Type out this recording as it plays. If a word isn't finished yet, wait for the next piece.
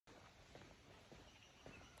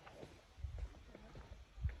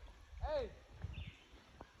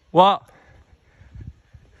What?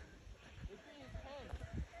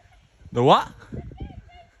 The what?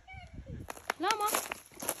 Llama.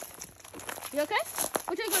 You okay?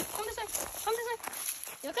 Which way you going? Come this way. Come this way.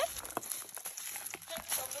 You okay?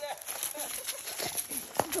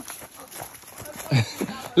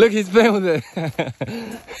 Look, he's playing with it.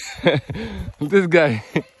 This guy.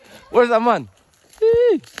 Where's that man?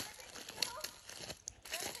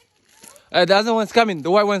 The other one's coming.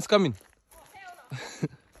 The white one's coming.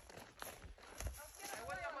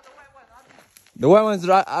 The white one's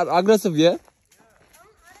aggressive, yeah? You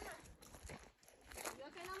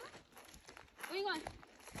okay, Llama? Where you going?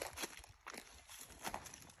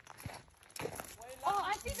 Oh,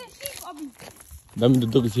 I see the sheep, Abby. That means the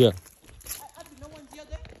dog is here. No one's here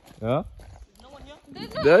there? Yeah? No one here?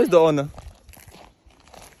 There is the owner.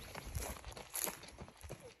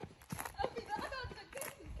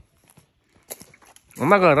 I'm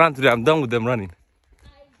not gonna run today. I'm done with them running.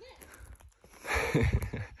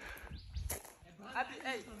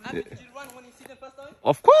 Did you run when you see them first time?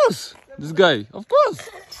 Of course, this guy. Of course.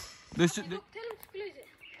 They should. Tell him to close it.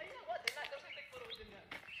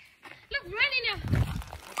 Look, running now.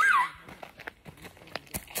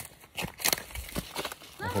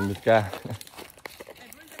 From this guy.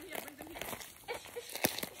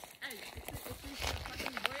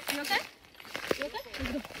 You okay? You okay?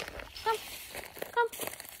 Come. Come.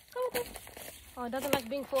 Come with me. Oh, it doesn't like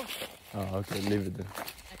being forced. Oh, okay, leave it then.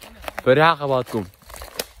 Very happy about you.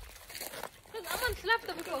 Look, Aman slapped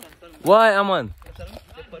her before. Why, Aman?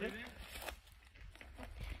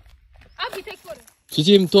 Abby, take photo. She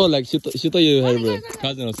seemed tall, like she thought you were her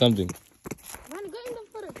cousin or something. Run, go in the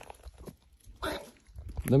photo.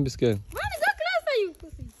 Don't be scared. Run, go closer, you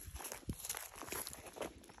pussy.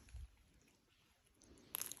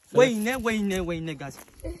 Wait, guys.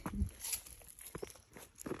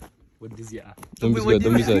 What is it? Don't be scared,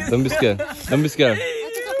 don't be scared, don't be scared. Don't be scared.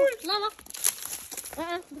 Llama.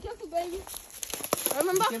 Be careful, baby.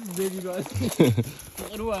 Remember? Baby guys.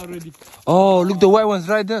 Already. Oh, look, the white one's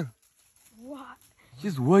right there. What?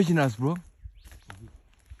 She's watching us, bro.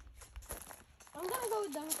 I'm gonna go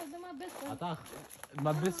with them because they're my best friend.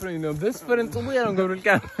 My best friend, you know, best friend. So we are going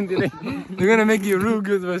to They're gonna make you a real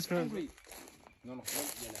good best friend. Not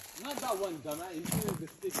that one, dumbass. He's doing the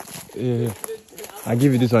stick. Yeah. I'll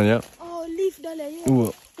give you this one, yeah. Oh, leaf, darling. Yeah.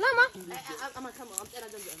 Ooh. Llama.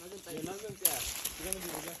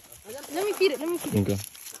 Let me feed it. Let me feed it. Okay.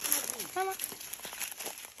 Llama.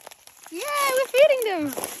 Yeah, we're feeding them.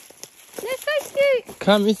 They're so cute.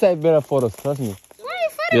 Come inside better for us, trust me. Why are you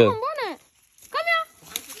feeding Yeah. them, bonnet? Come here.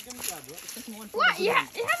 What? Yeah,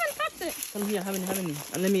 you haven't touched it. Come here, have it.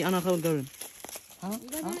 And let me, Anna, how go. You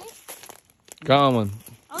guys want it? Come on.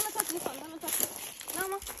 I want to touch this one. I want to touch it.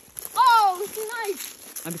 Llama. Oh, it's nice.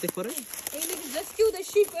 Abby, take for it. Hey, let's kill the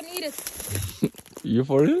sheep and eat it. You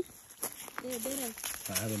for real? Yeah, they did.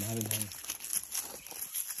 Have it.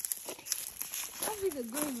 Abby's a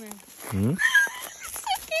good man. Hmm?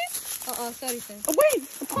 Sorry, sir. Oh, wait!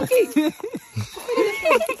 Okay!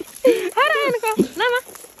 Llama.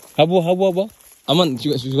 Habo. Aman,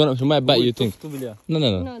 she might bite you, think. No.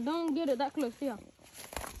 No, don't get it that close. Here.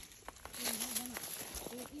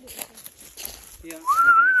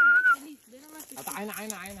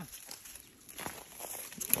 عينه.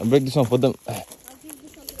 I'll break this one for them.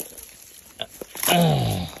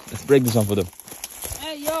 Let's break this one for them.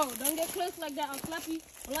 Hey, yo, don't get close like that. I'll slap you.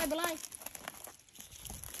 Balai.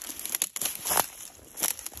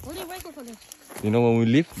 What are you waiting for this? You know, when we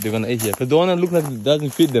leave, they're gonna eat here. Because the one that looks like it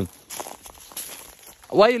doesn't feed them.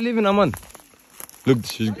 Why are you leaving, Aman? Look,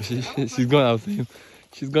 she's going after him.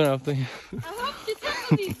 She's going after him. I hope she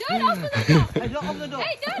tells you. Don't open the door. Hey, don't open the door.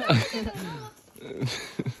 Hey, don't open the door. I'm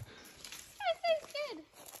so scared.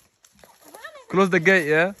 Close the gate,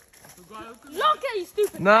 yeah? Lock it, you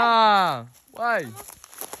stupid. Nah. Why? Look,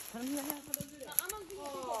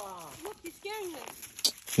 you're scaring them.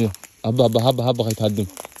 Yeah. Haba هيتهدم.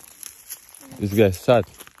 This guy is sad.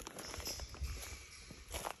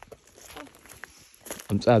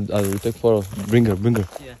 I'm sad. I will take photo. Bring her.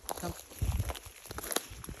 Yeah, come.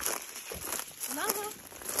 Llama.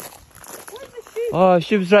 Where's the sheep? Oh,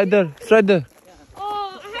 sheep's right there. It's right there.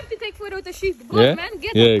 Oh, I have to take photo with the sheep. Go, Yeah? man,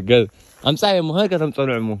 get Yeah, good. I'm sorry, I'm هيك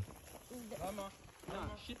طالع مو.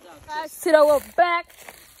 Guys, sit our back,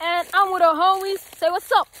 and I'm with our homies. Say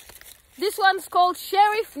what's up. This one's called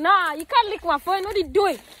Sheriff. Nah, you can't lick my phone. What are you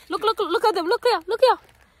doing? Look at them. Look here.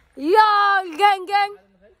 Yo, gang.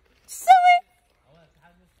 Sweet.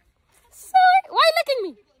 Why you licking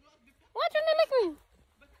me? Why don't you lick me?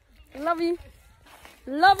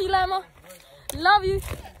 Love you, Llama. Love you.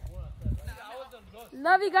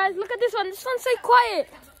 Love you, guys. Look at this one. This one's so quiet.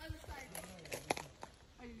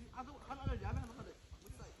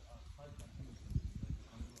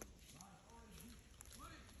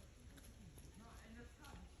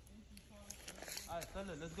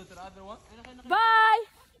 Let's go to the other one. Bye.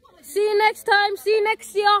 See you next time. See you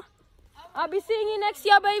next year. I'll be seeing you next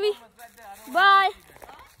year, baby. Bye.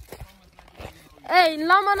 Hey,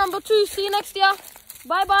 Llama number 2. See you next year.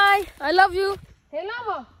 Bye bye. I love you. Hey,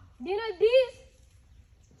 Llama. Do you know these?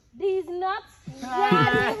 These nuts.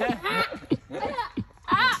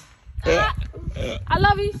 I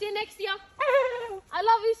love you. See you next year. I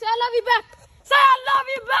love you. Say I love you back. Say I love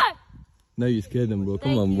you back. No, you scared them, bro.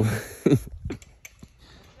 Come on, bro.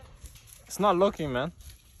 It's not looking, man.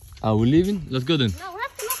 Are we leaving? Let's go then. No, we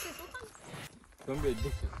have to lock this. Don't be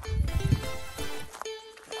addicted.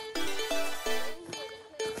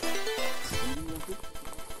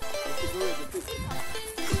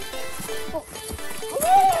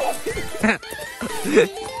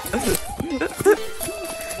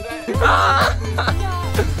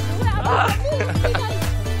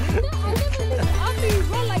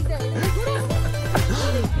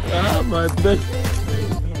 Ah, my best.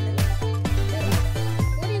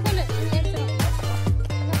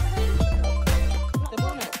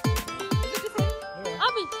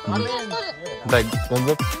 Like,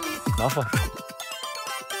 thumbs up? Nafa.